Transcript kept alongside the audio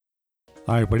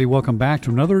Hi, everybody. Welcome back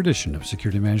to another edition of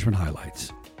Security Management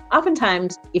Highlights.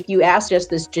 Oftentimes, if you ask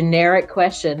just this generic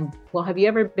question, well, have you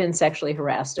ever been sexually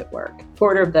harassed at work? A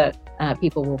quarter of the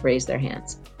people will raise their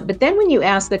hands. But then when you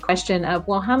ask the question of,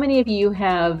 well, how many of you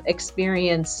have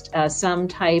experienced some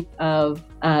type of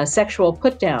sexual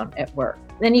put down at work?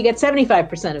 Then you get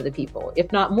 75% of the people,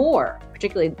 if not more,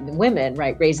 particularly women,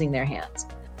 right, raising their hands.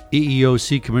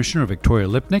 EEOC Commissioner Victoria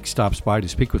Lipnick stops by to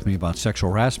speak with me about sexual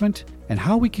harassment and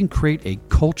how we can create a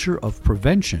culture of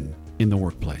prevention in the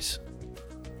workplace.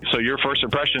 So your first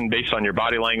impression based on your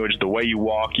body language, the way you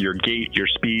walk, your gait, your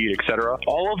speed, etc.,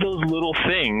 all of those little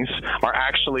things are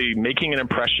actually making an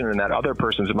impression in that other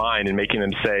person's mind and making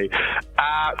them say,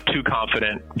 too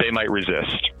confident, they might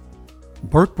resist.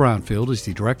 Burke Brownfield is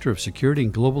the Director of Security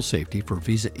and Global Safety for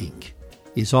Visa Inc.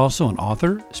 He's also an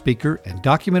author, speaker, and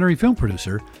documentary film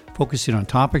producer focusing on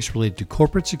topics related to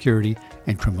corporate security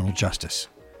and criminal justice.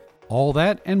 All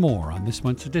that and more on this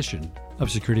month's edition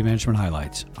of Security Management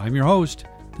Highlights. I'm your host,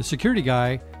 the security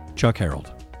guy, Chuck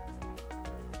Harold.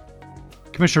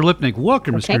 Commissioner Lipnick,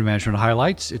 welcome to Security Management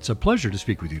Highlights. It's a pleasure to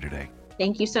speak with you today.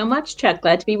 Thank you so much, Chuck.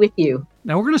 Glad to be with you.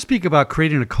 Now, we're going to speak about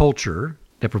creating a culture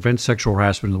that prevents sexual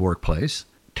harassment in the workplace.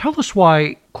 Tell us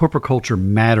why corporate culture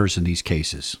matters in these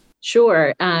cases.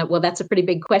 Sure. Well, that's a pretty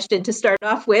big question to start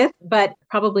off with, but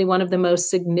probably one of the most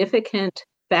significant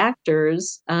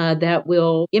factors that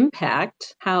will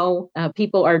impact how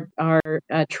people are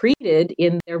treated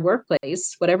in their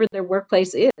workplace, whatever their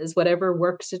workplace is, whatever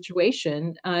work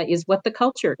situation is what the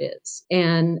culture is.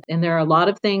 And there are a lot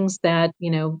of things that,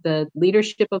 the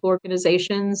leadership of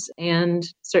organizations and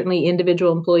certainly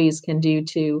individual employees can do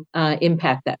to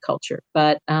impact that culture.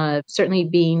 But certainly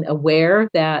being aware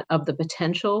that of the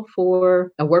potential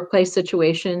for a workplace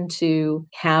situation to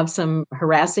have some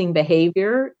harassing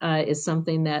behavior is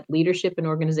something that leadership and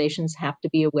organizations have to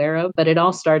be aware of, but it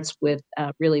all starts with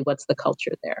really what's the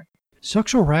culture there.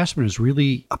 Sexual harassment is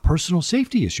really a personal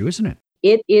safety issue, isn't it?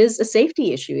 It is a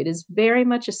safety issue. It is very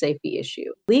much a safety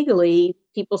issue. Legally,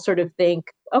 people sort of think,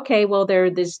 okay, well,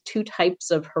 there's two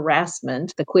types of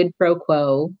harassment, the quid pro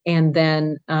quo, and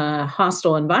then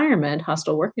hostile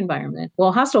work environment.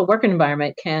 Well, hostile work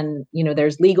environment can,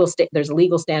 there's a legal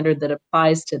standard that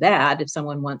applies to that if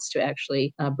someone wants to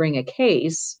actually bring a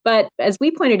case. But as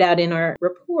we pointed out in our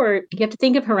report, you have to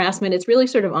think of harassment, it's really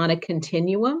sort of on a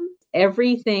continuum.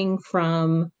 Everything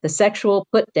from the sexual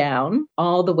put down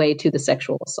all the way to the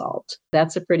sexual assault.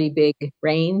 That's a pretty big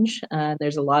range.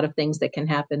 There's a lot of things that can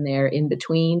happen there in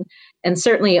between. And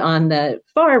certainly on the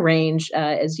far range,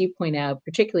 as you point out,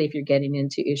 particularly if you're getting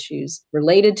into issues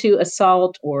related to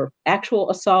assault or actual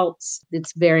assaults,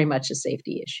 it's very much a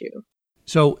safety issue.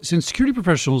 So since security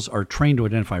professionals are trained to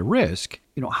identify risk,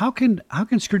 how can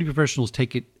security professionals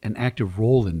take an active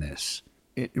role in this?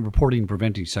 In reporting and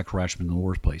preventing sexual harassment in the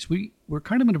workplace? We're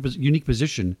kind of in a unique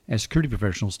position as security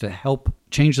professionals to help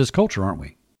change this culture, aren't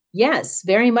we? Yes,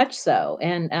 very much so.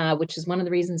 And which is one of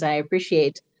the reasons I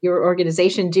appreciate your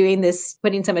organization doing this,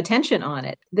 putting some attention on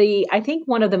it. I think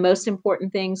one of the most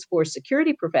important things for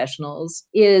security professionals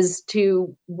is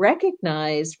to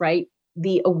recognize, right,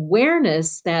 the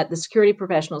awareness that the security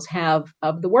professionals have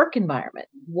of the work environment.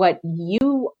 What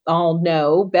you all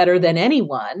know better than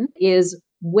anyone is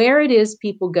where it is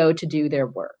people go to do their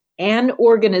work. An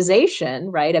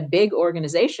organization, right, a big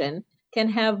organization can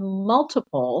have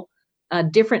multiple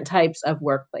different types of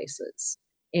workplaces.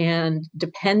 And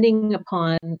depending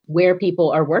upon where people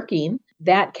are working,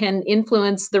 that can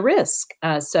influence the risk.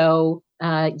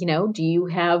 Do you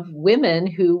have women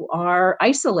who are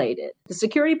isolated? The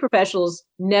security professionals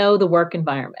know the work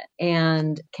environment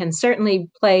and can certainly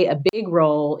play a big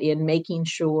role in making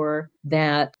sure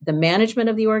that the management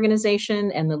of the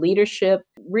organization and the leadership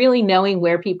really knowing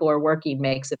where people are working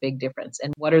makes a big difference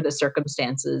and what are the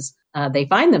circumstances they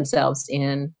find themselves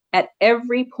in at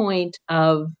every point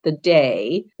of the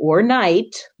day or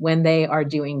night when they are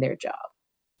doing their job.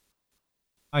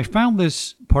 I found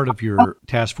this part of your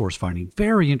task force finding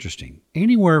very interesting.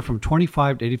 Anywhere from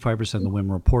 25 to 85% of the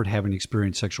women report having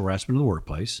experienced sexual harassment in the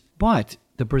workplace, but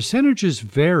the percentages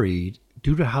varied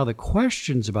due to how the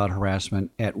questions about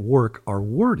harassment at work are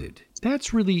worded.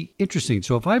 That's really interesting.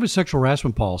 So if I have a sexual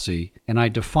harassment policy and I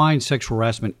define sexual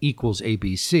harassment equals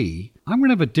ABC, I'm going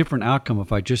to have a different outcome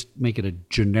if I just make it a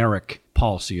generic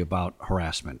policy about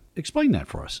harassment. Explain that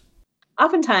for us.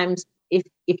 Oftentimes,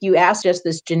 if you ask just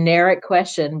this generic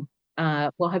question,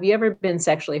 well, have you ever been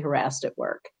sexually harassed at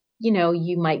work?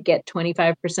 You might get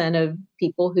 25% of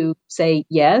people who say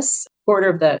yes, a quarter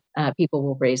of the people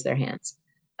will raise their hands.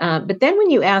 But then when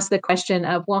you ask the question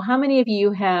of, well, how many of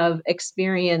you have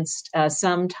experienced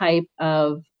some type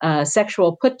of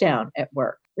sexual put down at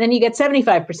work? then you get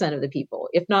 75% of the people,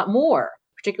 if not more,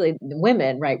 particularly the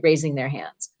women, right, raising their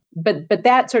hands. But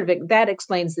that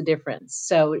explains the difference.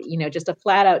 So, just a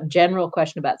flat out general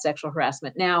question about sexual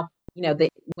harassment. Now,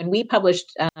 when we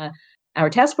published our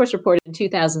task force report in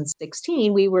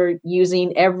 2016, we were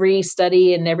using every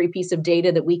study and every piece of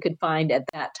data that we could find at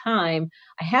that time.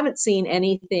 I haven't seen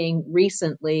anything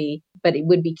recently, but it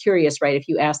would be curious, right, if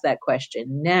you ask that question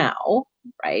now,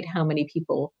 right, how many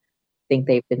people think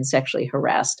they've been sexually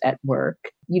harassed at work?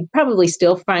 You'd probably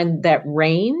still find that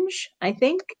range, I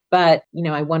think. But,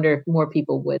 I wonder if more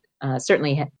people would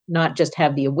certainly not just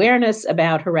have the awareness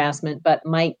about harassment, but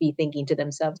might be thinking to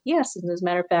themselves, yes, as a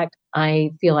matter of fact,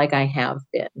 I feel like I have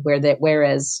been,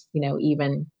 whereas,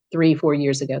 even 3-4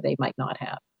 years ago, they might not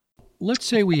have. Let's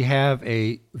say we have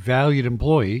a valued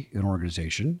employee in an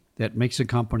organization that makes a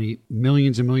company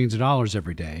millions and millions of dollars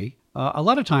every day. A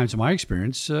lot of times, in my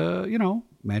experience,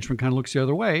 management kind of looks the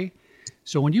other way.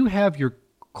 So when you have your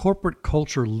corporate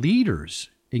culture leaders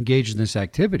engaged in this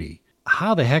activity,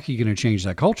 how the heck are you going to change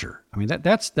that culture? I mean,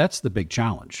 that's the big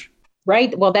challenge.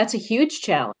 Right. Well, that's a huge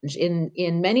challenge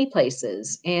in many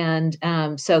places. And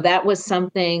so that was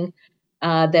something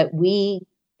that we,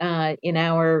 in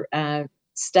our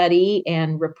study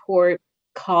and report,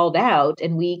 called out,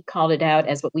 and we called it out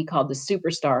as what we called the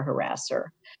superstar harasser.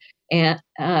 And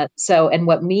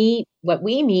what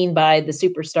we mean by the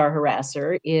superstar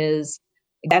harasser is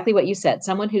exactly what you said,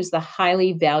 someone who's the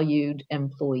highly valued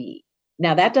employee.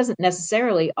 Now, that doesn't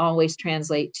necessarily always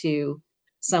translate to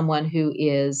someone who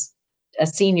is a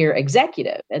senior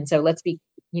executive. And so let's be,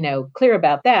 clear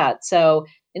about that. So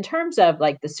in terms of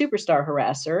like the superstar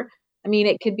harasser, I mean,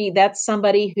 it could be that's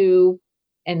somebody who,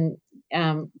 and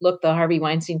look, the Harvey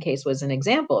Weinstein case was an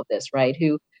example of this, right?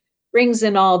 Who brings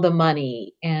in all the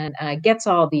money and gets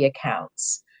all the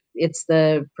accounts. It's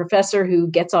the professor who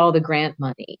gets all the grant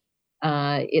money.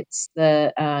 It's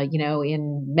the,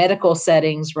 in medical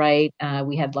settings, right?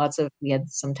 We had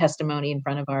some testimony in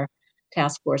front of our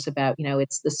task force about,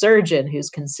 it's the surgeon who's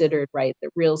considered, right, the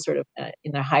real sort of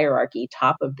in the hierarchy,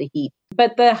 top of the heap.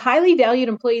 But the highly valued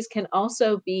employees can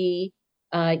also be,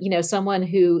 someone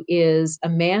who is a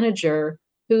manager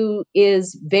who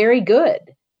is very good.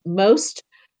 Most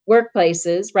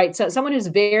workplaces, right? So someone who's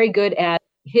very good at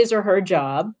his or her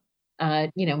job,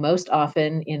 most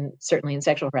often certainly in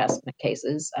sexual harassment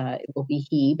cases, it will be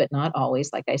he, but not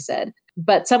always, like I said.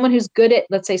 But someone who's good at,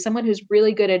 let's say, someone who's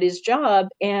really good at his job,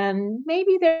 and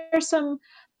maybe there's some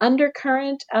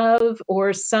undercurrent of,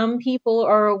 or some people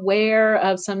are aware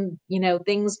of some,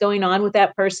 things going on with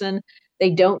that person.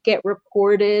 They don't get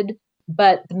reported,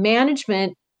 but the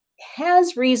management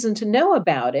has reason to know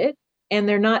about it, and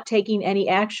they're not taking any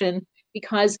action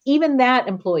because even that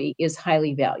employee is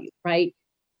highly valued, right?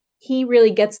 He really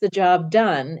gets the job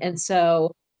done. And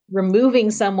so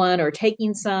removing someone or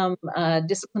taking some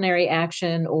disciplinary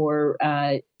action or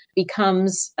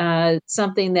becomes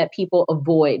something that people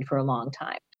avoid for a long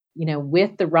time.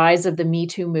 With the rise of the Me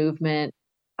Too movement,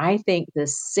 I think the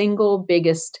single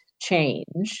biggest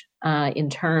change in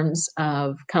terms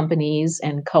of companies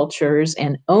and cultures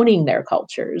and owning their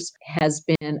cultures has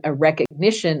been a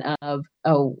recognition of,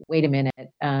 oh, wait a minute,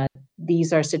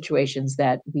 these are situations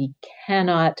that we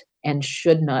cannot and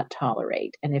should not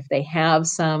tolerate. And if they have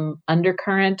some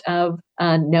undercurrent of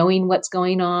knowing what's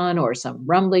going on or some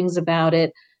rumblings about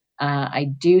it, I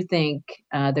do think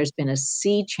there's been a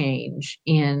sea change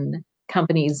in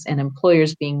companies and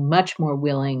employers being much more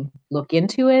willing to look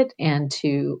into it and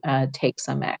to take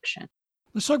some action.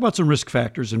 Let's talk about some risk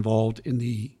factors involved in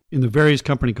the various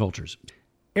company cultures.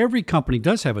 Every company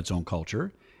does have its own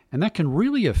culture, and that can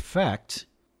really affect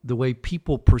the way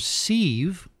people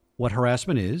perceive what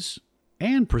harassment is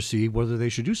and perceive whether they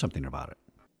should do something about it.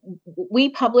 We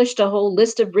published a whole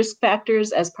list of risk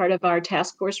factors as part of our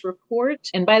task force report.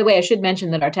 And by the way, I should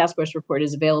mention that our task force report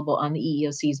is available on the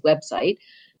EEOC's website.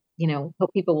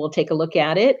 Hope people will take a look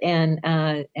at it, and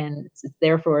it's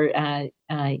there for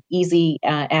easy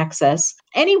access.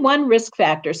 Any one risk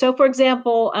factor. So, for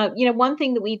example, one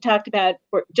thing that we talked about,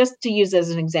 just to use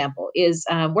as an example, is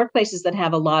workplaces that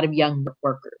have a lot of young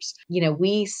workers.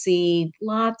 We see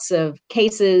lots of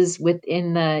cases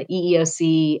within the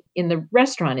EEOC in the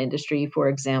restaurant industry, for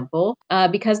example,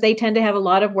 because they tend to have a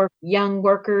lot of young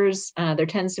workers. There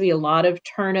tends to be a lot of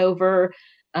turnover.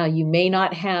 You may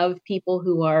not have people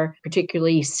who are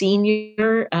particularly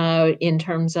senior in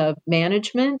terms of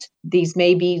management. These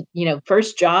may be,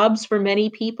 first jobs for many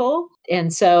people.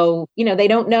 And so, they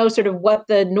don't know sort of what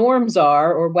the norms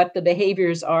are or what the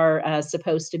behaviors are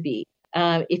supposed to be.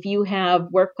 if you have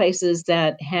workplaces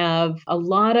that have a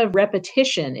lot of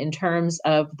repetition in terms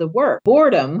of the work,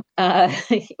 boredom,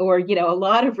 or a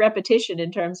lot of repetition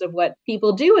in terms of what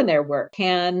people do in their work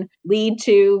can lead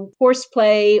to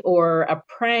horseplay or a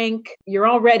prank. You're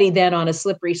already then on a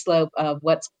slippery slope of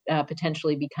what's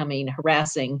potentially becoming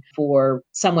harassing for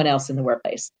someone else in the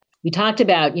workplace. We talked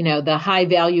about, the high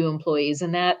value employees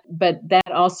but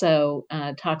that also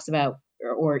talks about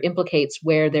or implicates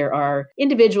where there are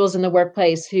individuals in the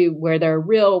workplace where there are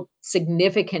real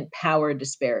significant power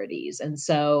disparities. And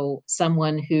so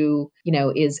someone who,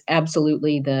 is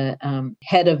absolutely the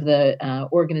head of the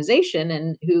organization,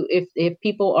 and who, if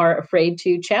people are afraid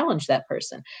to challenge that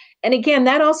person. And again,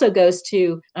 that also goes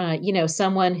to,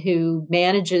 someone who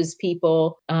manages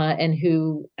people and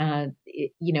who,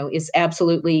 is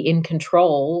absolutely in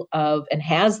control of and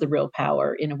has the real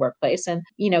power in a workplace. And,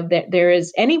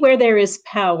 anywhere there is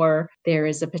power, there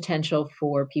is a potential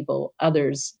for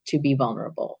others to be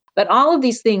vulnerable. But all of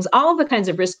these things, all of the kinds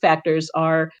of risk factors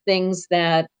are things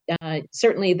that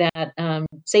certainly that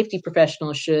safety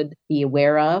professionals should be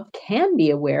aware of, can be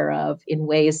aware of in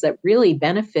ways that really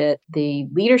benefit the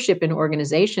leadership in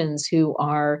organizations who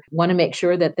want to make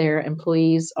sure that their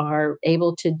employees are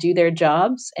able to do their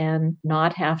jobs and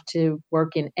not have to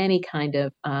work in any kind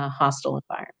of hostile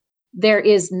environment. There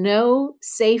is no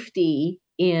safety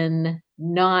in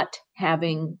not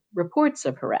having reports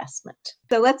of harassment.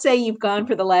 So let's say you've gone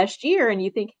for the last year and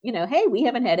you think, hey, we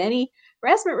haven't had any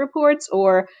harassment reports,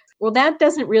 or, well, that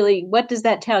doesn't really, what does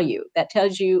that tell you? That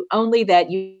tells you only that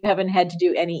you haven't had to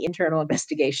do any internal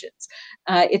investigations.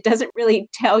 It doesn't really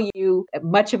tell you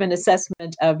much of an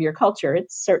assessment of your culture.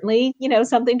 It's certainly,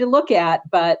 something to look at,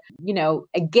 but,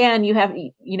 again, you have,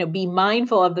 be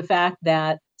mindful of the fact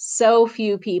that so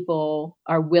few people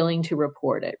are willing to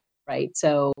report it. Right.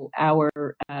 So our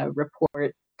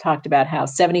report talked about how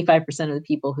 75% of the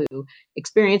people who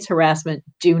experience harassment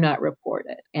do not report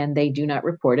it. And they do not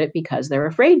report it because they're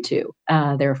afraid to.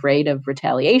 They're afraid of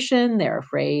retaliation. They're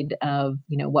afraid of,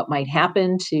 what might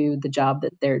happen to the job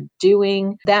that they're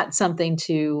doing. That's something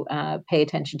to pay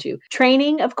attention to.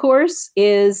 Training, of course,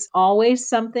 is always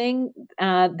something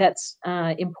that's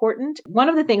important. One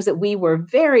of the things that we were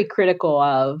very critical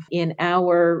of in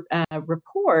our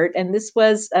report, and this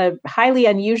was a highly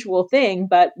unusual thing,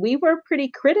 but we were pretty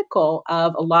critical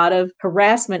of a lot of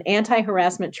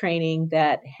anti-harassment training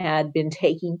that had been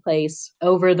taking place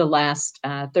over the last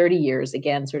 30 years,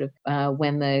 again, sort of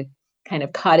when the kind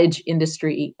of cottage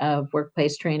industry of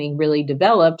workplace training really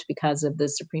developed because of the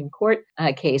Supreme Court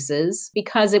cases,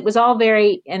 because it was all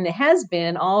and it has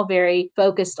been all very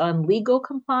focused on legal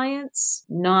compliance,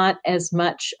 not as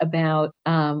much about,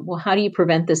 how do you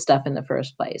prevent this stuff in the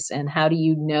first place? And how do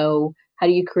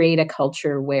you create a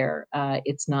culture where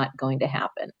it's not going to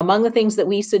happen? Among the things that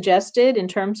we suggested in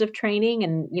terms of training,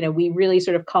 and we really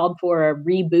sort of called for a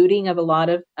rebooting of a lot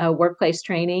of workplace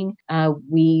training.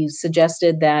 We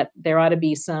suggested that there ought to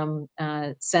be some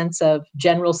sense of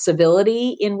general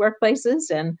civility in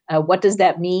workplaces, and what does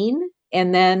that mean?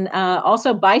 And then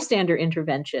also bystander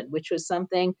intervention, which was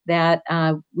something that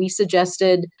we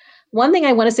suggested. One thing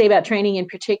I want to say about training in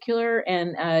particular,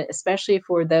 and especially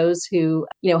for those who,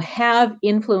 have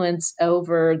influence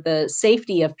over the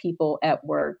safety of people at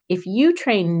work, if you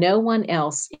train no one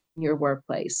else in your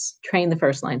workplace, train the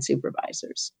first line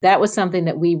supervisors. That was something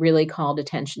that we really called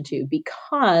attention to,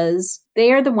 because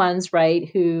they are the ones, right,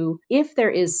 who, if there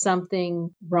is something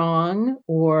wrong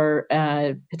or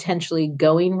potentially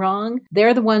going wrong,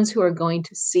 they're the ones who are going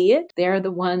to see it. They're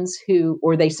the ones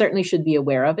or they certainly should be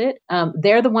aware of it.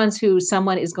 They're the ones who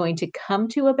someone is going to come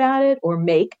to about it or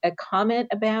make a comment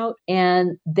about,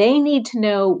 and they need to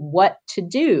know what to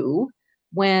do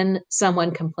when someone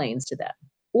complains to them.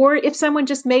 Or if someone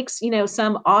just makes,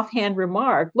 some offhand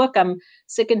remark, look, I'm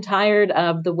sick and tired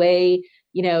of the way,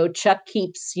 Chuck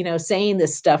keeps, saying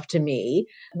this stuff to me.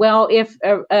 Well, if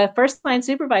a first line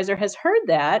supervisor has heard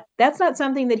that, that's not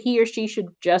something that he or she should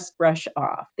just brush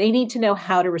off. They need to know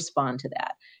how to respond to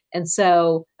that. And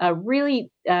so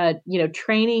really,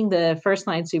 training the first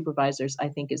line supervisors, I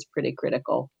think, is pretty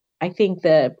critical. I think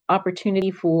the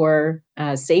opportunity for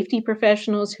safety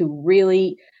professionals who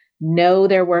really know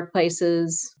their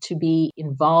workplaces to be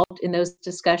involved in those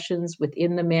discussions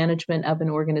within the management of an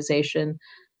organization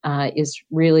is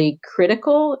really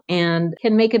critical and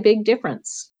can make a big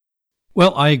difference.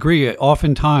 Well, I agree.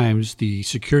 Oftentimes, the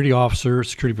security officer,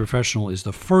 security professional is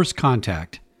the first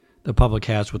contact the public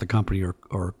has with the company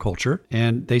or culture,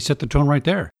 and they set the tone right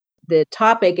there. the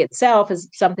topic itself is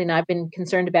something I've been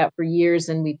concerned about for years,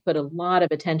 and we've put a lot of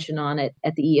attention on it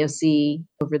at the EOC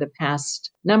over the past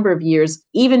number of years.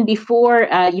 Even before,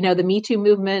 the Me Too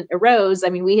movement arose, I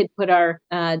mean, we had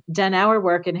done our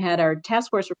work and had our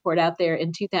task force report out there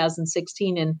in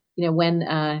 2016, and when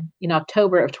in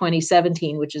October of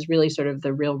 2017, which is really sort of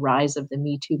the real rise of the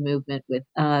Me Too movement with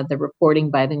the reporting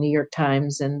by the New York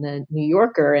Times and the New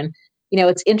Yorker. And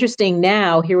it's interesting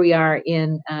now, here we are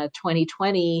in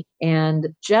 2020, and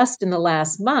just in the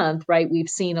last month, right, we've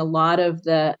seen a lot of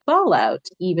the fallout,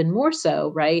 even more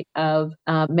so, right, of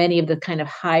many of the kind of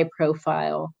high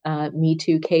profile Me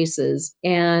Too cases.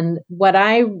 And what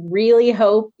I really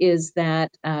hope is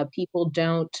that people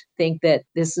don't think that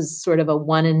this is sort of a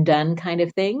one and done kind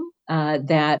of thing,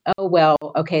 that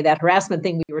that harassment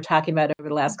thing we were talking about over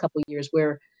the last couple of years,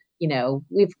 where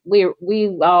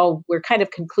we're kind of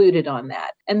concluded on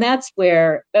that. And that's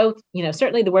where both,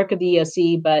 certainly the work of the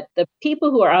EOC, but the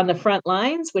people who are on the front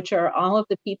lines, which are all of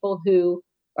the people who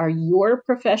are your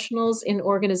professionals in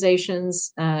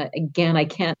organizations. Again, I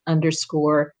can't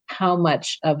underscore how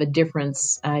much of a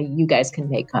difference you guys can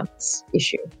make on this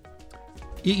issue.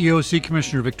 EEOC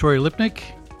Commissioner Victoria Lipnick.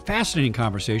 Fascinating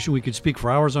conversation. We could speak for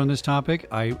hours on this topic.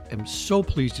 I am so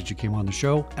pleased that you came on the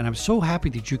show, and I'm so happy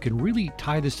that you can really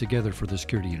tie this together for the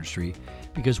security industry,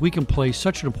 because we can play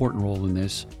such an important role in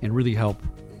this and really help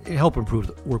improve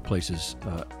the workplaces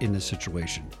in this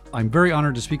situation. I'm very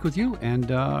honored to speak with you, and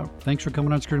thanks for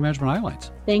coming on Security Management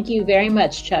Highlights. Thank you very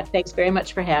much, Chuck. Thanks very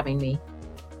much for having me.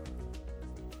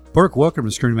 Burke, welcome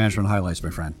to Security Management Highlights,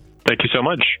 my friend. Thank you so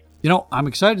much. I'm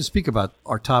excited to speak about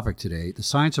our topic today, the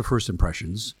science of first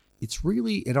impressions. It's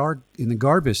really, in the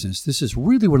guard business, this is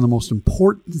really one of the most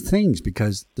important things,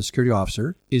 because the security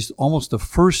officer is almost the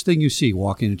first thing you see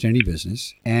walking into any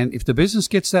business. And if the business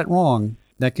gets that wrong,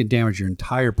 that can damage your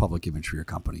entire public image for your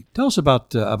company. Tell us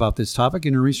about this topic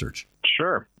and your research.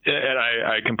 Sure. And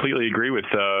I completely agree with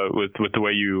the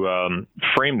way you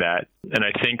frame that. And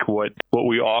I think what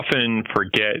we often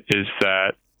forget is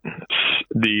that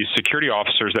the security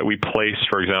officers that we place,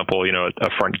 for example, at a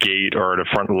front gate or at a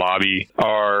front lobby,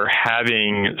 are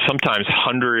having sometimes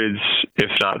hundreds,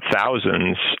 if not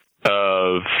thousands,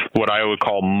 of what I would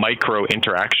call micro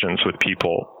interactions with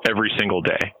people every single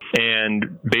day.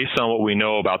 And based on what we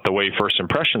know about the way first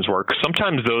impressions work,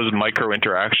 sometimes those micro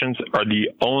interactions are the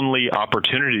only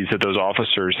opportunities that those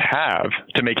officers have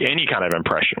to make any kind of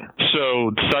impression.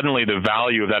 So suddenly the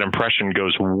value of that impression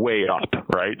goes way up,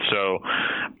 right? So,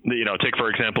 take for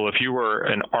example, if you were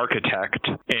an architect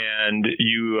and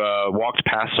you walked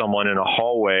past someone in a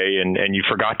hallway and you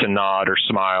forgot to nod or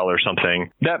smile or something,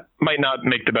 that might not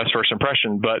make the best first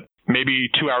impression, but maybe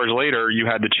 2 hours later, you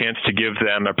had the chance to give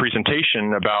them a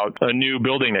presentation about a new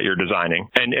building that you're designing.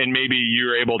 And maybe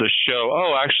you're able to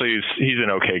show, actually, he's an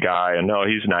okay guy, and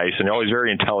he's nice, and he's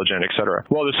very intelligent, et cetera.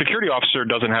 Well, the security officer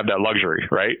doesn't have that luxury,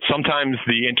 right? Sometimes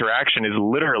the interaction is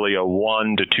literally a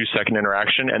 1 to 2 second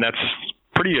interaction, and that's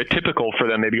pretty atypical for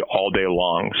them maybe all day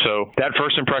long. So that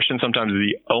first impression sometimes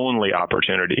is the only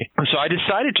opportunity. So I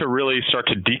decided to really start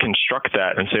to deconstruct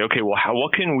that and say, okay, well,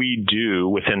 what can we do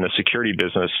within the security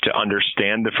business to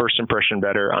understand the first impression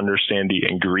better, understand the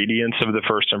ingredients of the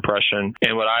first impression?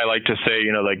 And what I like to say,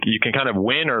 you can kind of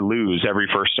win or lose every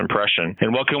first impression.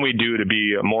 And what can we do to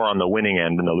be more on the winning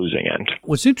end than the losing end?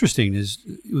 What's interesting is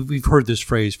we've heard this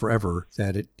phrase forever,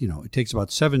 that it takes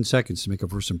about 7 seconds to make a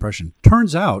first impression.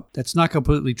 Turns out that's not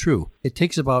completely true. It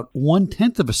takes about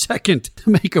 1/10 of a second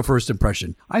to make a first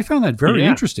impression. I found that very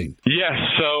interesting. Yes.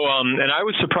 So, and I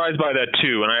was surprised by that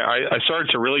too. And I started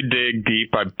to really dig deep.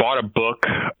 I bought a book,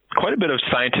 quite a bit of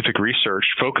scientific research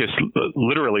focused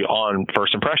literally on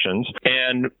first impressions.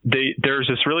 And there's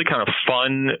this really kind of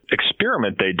fun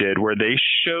experiment they did where they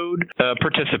showed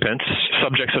participants,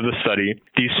 subjects of the study,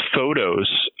 these photos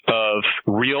of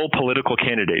real political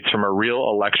candidates from a real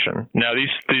election. Now, these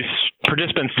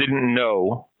participants didn't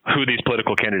know who these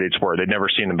political candidates were. They'd never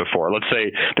seen them before. Let's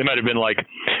say they might have been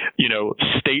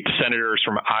state senators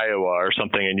from Iowa or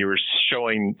something, and you were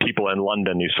showing people in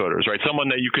London these photos, right? Someone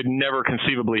that you could never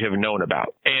conceivably have known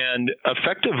about. And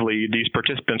effectively, these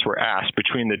participants were asked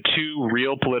between the two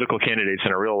real political candidates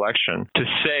in a real election to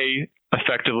say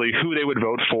effectively who they would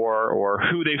vote for or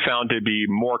who they found to be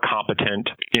more competent,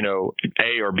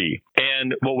 A or B.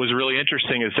 And what was really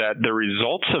interesting is that the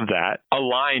results of that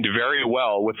aligned very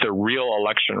well with the real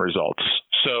election results.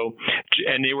 So,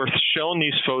 and they were shown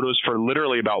these photos for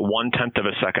literally about 1/10 of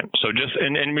a second. So just,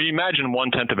 and imagine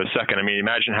 1/10 of a second. I mean,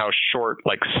 imagine how short,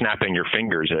 like, snapping your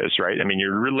fingers is, right? I mean,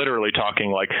 you're literally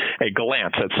talking like a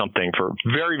glance at something for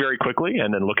very, very quickly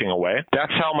and then looking away.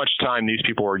 That's how much time these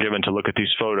people were given to look at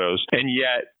these photos. And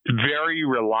yet, very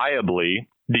reliably,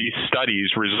 these studies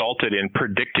resulted in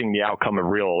predicting the outcome of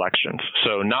real elections.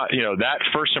 So that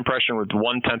first impression with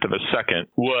 1/10 of a second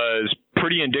was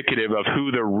pretty indicative of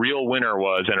who the real winner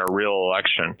was in a real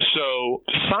election. So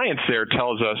science there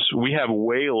tells us we have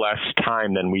way less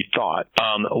time than we thought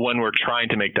when we're trying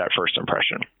to make that first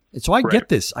impression. So I get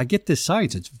this. I get this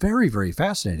science. It's very, very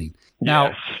fascinating. Now,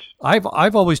 yes.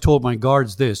 I've always told my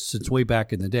guards this since way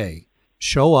back in the day.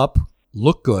 Show up,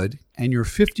 look good, and you're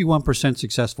 51%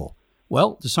 successful.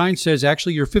 Well, the science says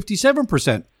actually you're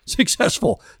 57%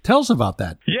 successful. Tell us about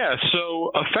that. Yeah,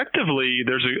 so effectively,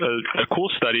 there's a cool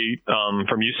study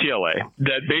from UCLA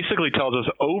that basically tells us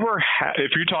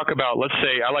if you talk about, let's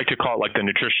say, I like to call it like the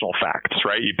nutritional facts,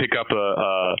 right? You pick up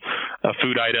a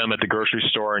food item at the grocery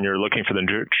store and you're looking for the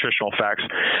nutritional facts.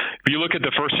 If you look at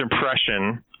the first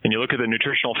impression and you look at the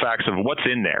nutritional facts of what's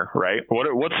in there, right?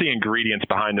 What's the ingredients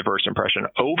behind the first impression?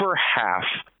 Over half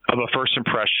of a first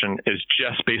impression is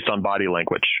just based on body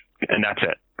language, and that's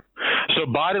it. So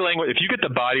body language, if you get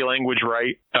the body language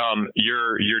right,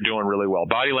 you're doing really well.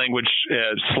 Body language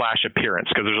 / appearance,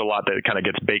 because there's a lot that kind of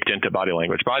gets baked into body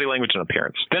language and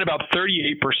appearance. Then about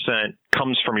 38%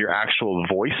 comes from your actual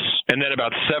voice, and then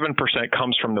about 7%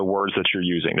 comes from the words that you're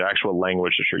using, the actual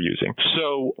language that you're using.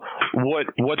 So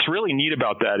what's really neat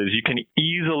about that is you can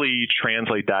easily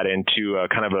translate that into a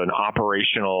kind of an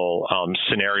operational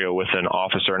scenario with an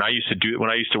officer. And I used to do it when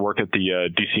I used to work at the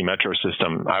DC Metro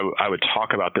system. I would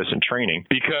talk about this in training,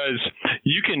 because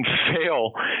you can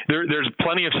fail. There's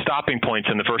plenty of stopping points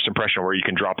in the first impression where you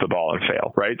can drop the ball and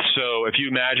fail, right? So if you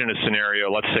imagine a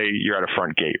scenario, let's say you're at a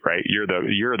front gate, right? You're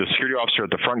the security officer at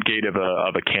the front gate of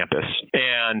a campus,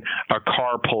 and a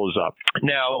car pulls up.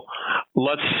 Now,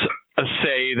 let's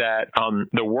say that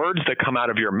the words that come out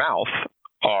of your mouth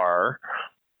are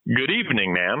 "Good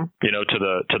evening, ma'am," to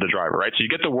the driver, right? So you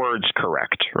get the words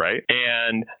correct, right?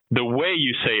 And the way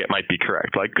you say it might be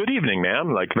correct, like "Good evening,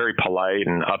 ma'am," like very polite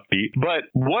and upbeat. But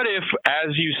what if,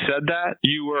 as you said that,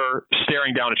 you were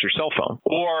staring down at your cell phone,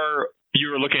 or you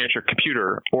were looking at your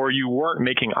computer, or you weren't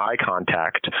making eye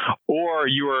contact, or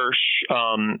you were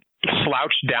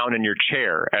slouched down in your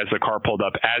chair as the car pulled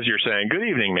up as you're saying "Good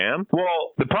evening, ma'am"?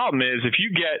 Well, the problem is, if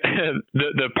you get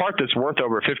the part that's worth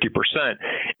over 50%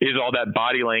 is all that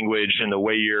body language and the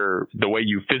way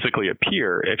you physically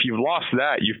appear. If you've lost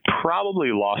that, you've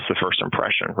probably lost the first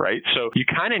impression, right? So you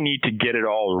kind of need to get it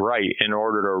all right in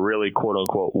order to really, quote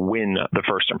unquote, win the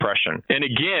first impression. And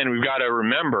again, we've got to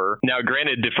remember, now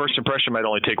granted, the first impression might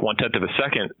only take 1/10 of a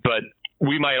second, but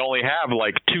we might only have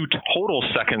like 2 total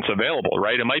seconds available,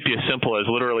 right? It might be as simple as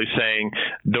literally saying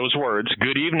those words,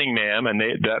 "Good evening, ma'am," and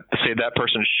that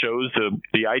person shows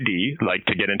the ID, like,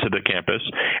 to get into the campus,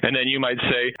 and then you might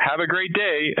say, "Have a great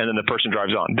day," and then the person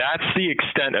drives on. That's the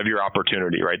extent of your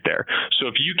opportunity right there. So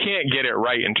if you can't get it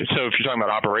right, and so if you're talking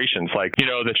about operations, like,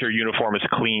 that your uniform is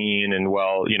clean and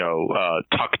well,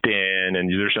 tucked in, and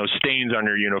there's no stains on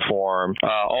your uniform,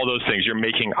 all those things, you're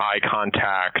making eye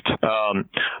contact,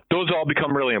 those all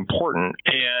become really important.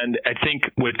 And I think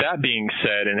with that being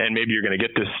said, and maybe you're going to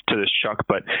get to this, Chuck,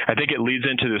 but I think it leads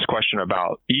into this question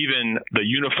about even the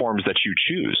uniforms that you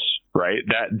choose, right?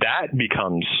 That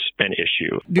becomes an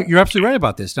issue. You're absolutely right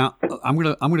about this. Now, I'm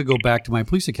gonna go back to my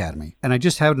police academy, and I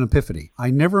just had an epiphany.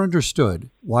 I never understood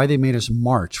why they made us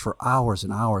march for hours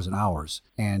and hours and hours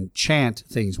and chant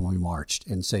things when we marched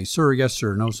and say, "Sir, yes,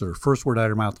 sir, no, sir." First word out of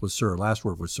your mouth was "sir," last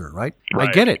word was "sir," right? I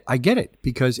get it,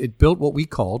 because it built what we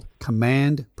called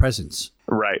command presence.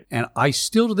 Right. And I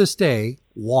still to this day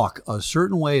walk a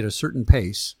certain way at a certain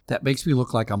pace that makes me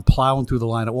look like I'm plowing through the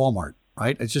line at Walmart.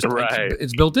 Right? It's just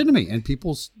it's built into me, and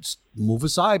people move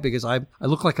aside because I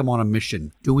look like I'm on a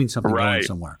mission, doing something, going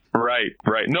somewhere.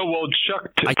 Right. No, well,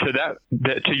 Chuck,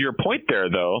 to your point there,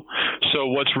 though. So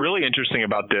what's really interesting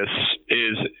about this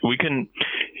is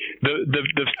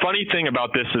the funny thing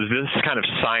about this is this kind of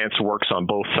science works on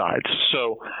both sides.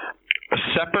 So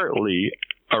separately,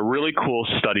 a really cool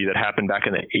study that happened back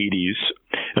in the 80s,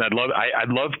 and I'd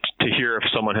love to hear if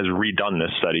someone has redone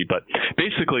this study, but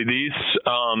basically these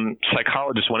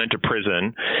psychologists went into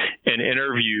prison and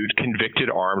interviewed convicted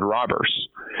armed robbers,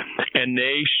 and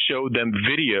they showed them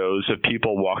videos of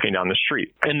people walking down the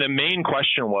street. And the main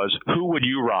question was, who would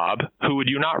you rob? Who would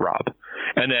you not rob?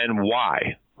 And then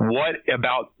why? what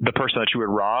about the person that you would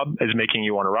rob is making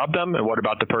you want to rob them? And what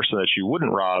about the person that you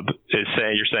wouldn't rob is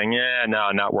saying, you're saying, yeah,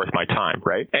 no, not worth my time,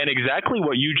 right? And exactly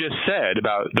what you just said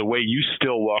about the way you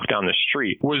still walk down the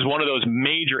street was one of those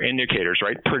major indicators,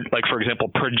 right? Like, for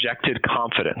example, projected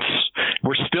confidence.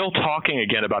 We're still talking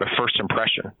again about a first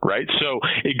impression, right? So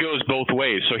it goes both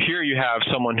ways. So here you have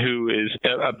someone who is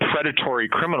a predatory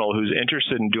criminal who's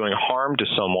interested in doing harm to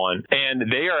someone,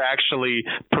 and they are actually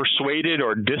persuaded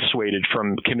or dissuaded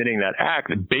from committing that act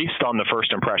based on the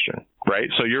first impression, right?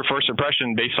 So your first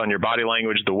impression based on your body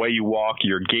language, the way you walk,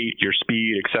 your gait, your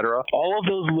speed, etc. All of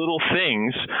those little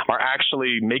things are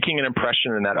actually making an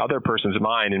impression in that other person's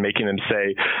mind and making them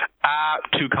say,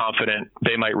 too confident,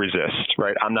 they might resist,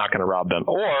 right? I'm not going to rob them.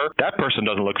 Or that person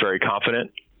doesn't look very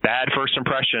confident. Bad first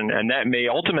impression, and that may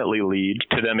ultimately lead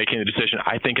to them making the decision,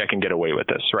 I think I can get away with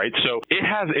this, right? So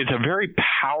it's a very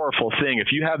powerful thing. If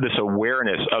you have this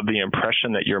awareness of the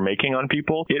impression that you're making on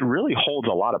people, it really holds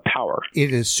a lot of power.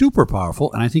 It is super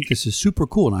powerful, and I think this is super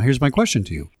cool. Now, here's my question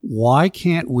to you. Why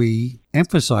can't we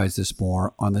emphasize this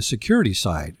more on the security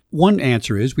side? One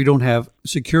answer is we don't have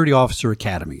security officer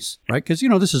academies, right? Because,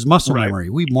 this is muscle memory.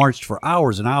 We marched for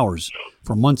hours and hours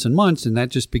for months and months, and that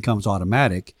just becomes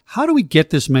automatic. How do we get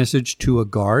this message to a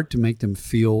guard to make them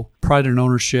feel pride and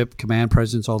ownership, command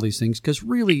presence, all these things? Because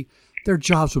really, their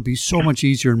jobs would be so much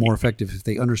easier and more effective if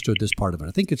they understood this part of it.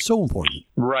 I think it's so important.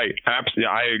 Right. Absolutely.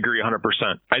 I agree 100%.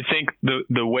 I think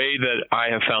the way that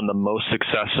I have found the most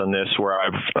success in this, where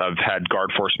I've had guard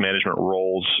force management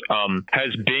roles, has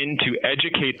been to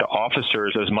educate the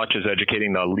officers as much as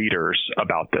educating the leaders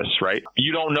about this, right?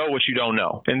 You don't know what you don't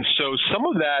know. And so some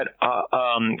of that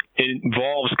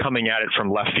involves coming at it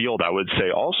from left field, I would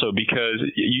say also, because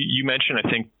you mentioned, I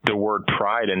think, the word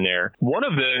pride in there. One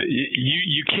of the,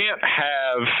 you can't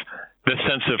have the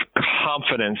sense of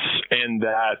confidence and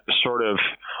that sort of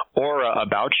aura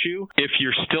about you if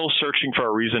you're still searching for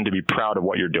a reason to be proud of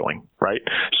what you're doing, right?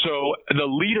 So the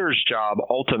leader's job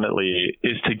ultimately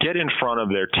is to get in front of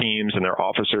their teams and their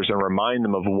officers and remind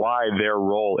them of why their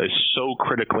role is so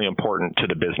critically important to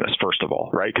the business, first of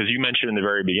all, right? Because you mentioned in the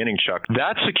very beginning, Chuck,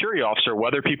 that security officer,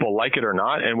 whether people like it or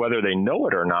not, and whether they know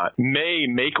it or not, may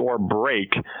make or break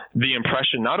the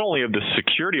impression not only of the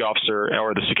security officer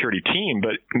or the security team,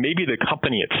 but maybe the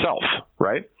company itself,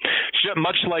 right? So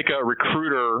much like a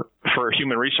recruiter for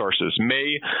human resources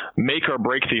may make or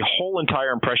break the whole entire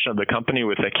impression of the company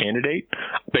with a candidate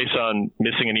based on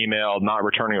missing an email, not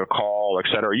returning a call, et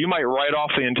cetera. You might write off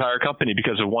the entire company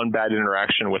because of one bad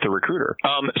interaction with a recruiter.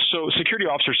 So security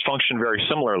officers function very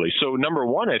similarly. So number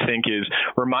one, I think, is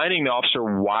reminding the officer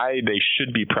why they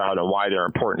should be proud and why they're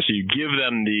important. So you give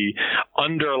them the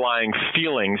underlying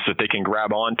feelings that they can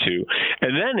grab onto,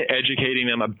 and then educating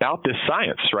them about this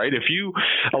science, right?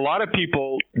 A lot of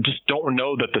people just don't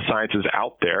know that the science is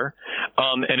out there.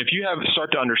 And if you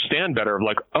start to understand better of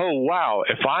like, oh, wow,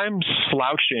 if I'm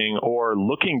slouching or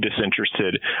looking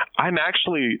disinterested,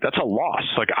 that's a loss.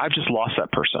 Like, I've just lost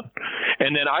that person.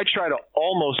 And then I try to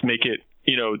almost make it,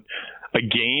 a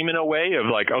game in a way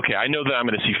of like, okay, I know that I'm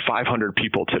going to see 500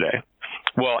 people today.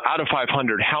 Well, out of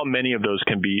 500, how many of those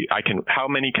how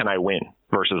many can I win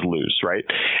versus lose, right?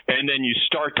 And then you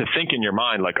start to think in your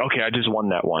mind like, okay, I just won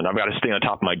that one. I've got to stay on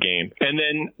top of my game. And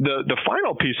then the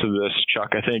final piece of this,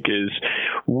 Chuck, I think, is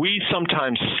we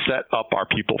sometimes set up our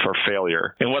people for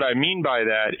failure. And what I mean by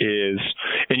that is,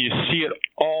 and you see it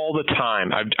all the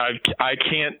time, I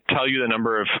can't tell you the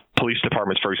number of police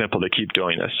departments, for example, that keep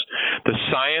doing this. The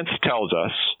science tells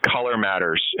us color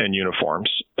matters in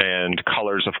uniforms and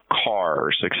colors of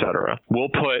cars, etc. We'll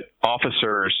put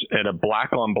officers in a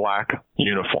black on black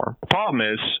uniform. The problem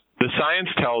is the science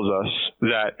tells us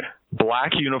that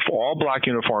all black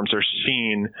uniforms are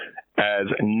seen as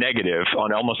negative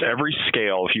on almost every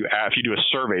scale. If you do a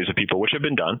surveys of people, which have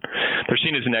been done, they're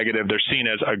seen as negative. They're seen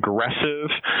as aggressive,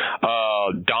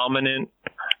 dominant.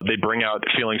 They bring out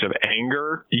feelings of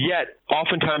anger. Yet,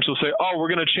 oftentimes we'll say, oh, we're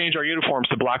going to change our uniforms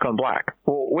to black on black.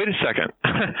 Well, wait a second.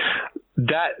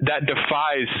 That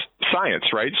defies science,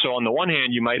 right? So on the one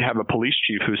hand, you might have a police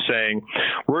chief who's saying,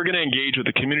 we're going to engage with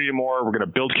the community more. We're going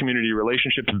to build community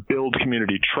relationships, build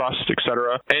community trust, et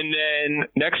cetera. And then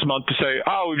next month to say,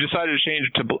 oh, we've decided to change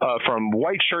it to from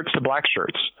white shirts to black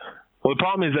shirts. Well, the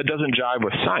problem is that doesn't jive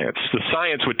with science. The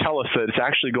science would tell us that it's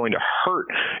actually going to hurt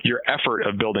your effort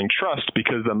of building trust,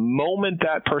 because the moment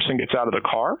that person gets out of the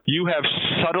car, you have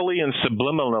subtly and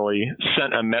subliminally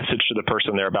sent a message to the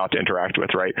person they're about to interact with,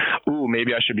 right? Ooh,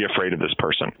 maybe I should be afraid of this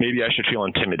person. Maybe I should feel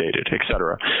intimidated,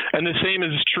 etc. And the same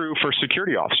is true for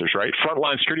security officers, right?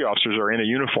 Frontline security officers are in a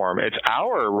uniform. It's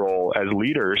our role as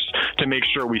leaders to make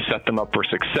sure we set them up for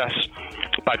success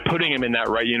by putting them in that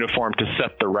right uniform to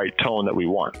set the right tone that we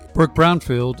want. Burke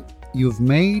Brownfield, you've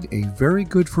made a very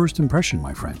good first impression,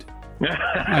 my friend.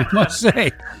 I must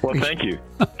say. Well, thank you.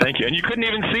 Thank you. And you couldn't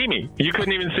even see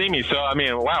me. So, I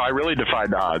mean, wow, I really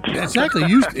defied the odds. Exactly.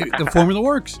 The formula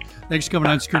works. Thanks for coming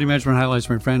on Security Management Highlights,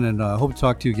 my friend, and hope to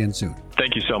talk to you again soon.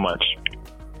 Thank you so much.